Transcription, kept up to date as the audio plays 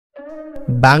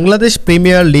Bangladesh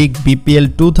Premier League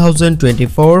BPL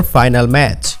 2024 final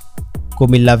match,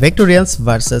 Cumilla Victorians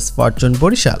vs Fortune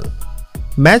Barishal.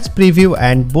 Match preview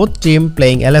and both team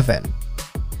playing 11.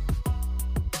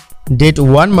 Date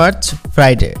 1 March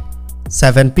Friday,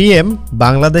 7 PM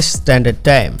Bangladesh Standard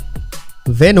Time.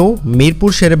 Venue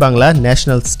Mirpur Shere Bangla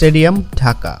National Stadium,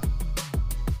 Dhaka.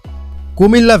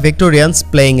 Cumilla Victorians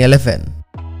playing 11.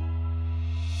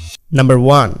 Number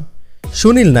 1.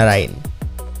 Sunil Narine.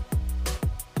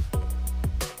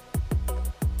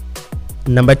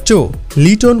 Number 2.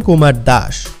 Liton Kumar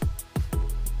Dash.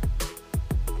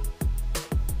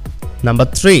 Number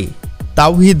 3.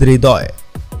 Towhid Hridoy.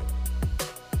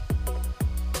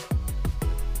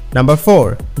 Number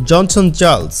 4. Johnson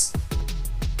Charles.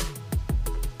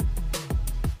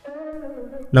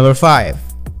 Number 5.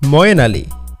 Moeen Ali.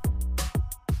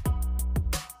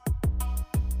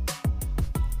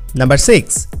 Number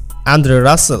 6. Andre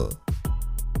Russell.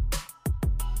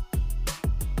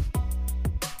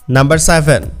 Number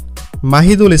 7.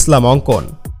 Mahidul Islam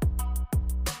Ankon.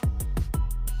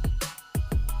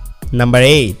 Number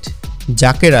 8.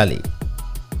 Zakir Ali.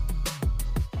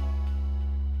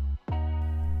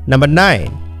 Number 9.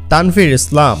 Tanvir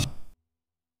Islam.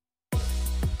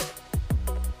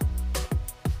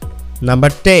 Number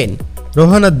 10.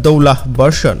 Rohanat Doullah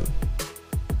Borson.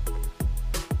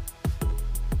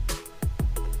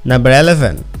 Number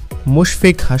 11.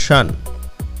 Musfik Hasan.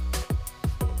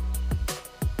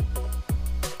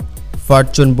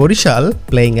 Fortune Barishal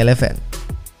playing 11.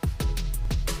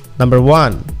 Number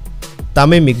 1.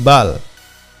 Tamim Iqbal.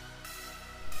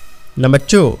 Number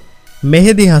 2.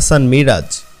 Mehedi Hassan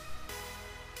Miraz.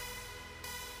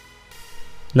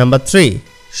 Number 3.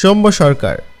 Soumya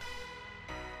Sarkar.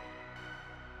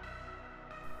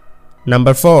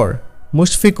 Number 4.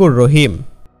 Mushfiqur Rahim.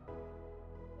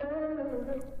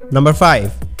 Number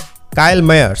 5. Kyle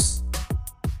Myers.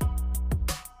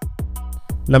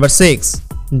 Number 6.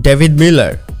 David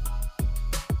Miller.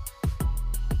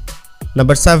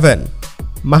 Number 7.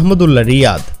 Mahmudullah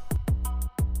Riyad.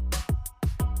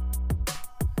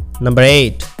 Number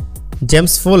 8.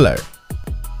 James Fuller.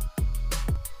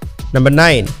 Number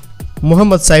 9.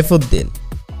 Mohammad Saifuddin.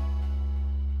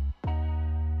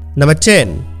 Number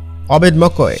 10. Obed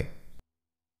Moccoy.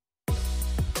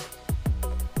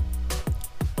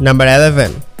 Number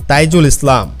 11. Taijul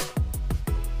Islam.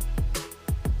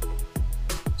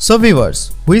 So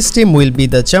viewers, which team will be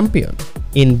the champion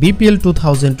in BPL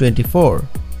 2024?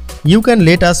 You can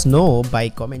let us know by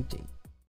commenting.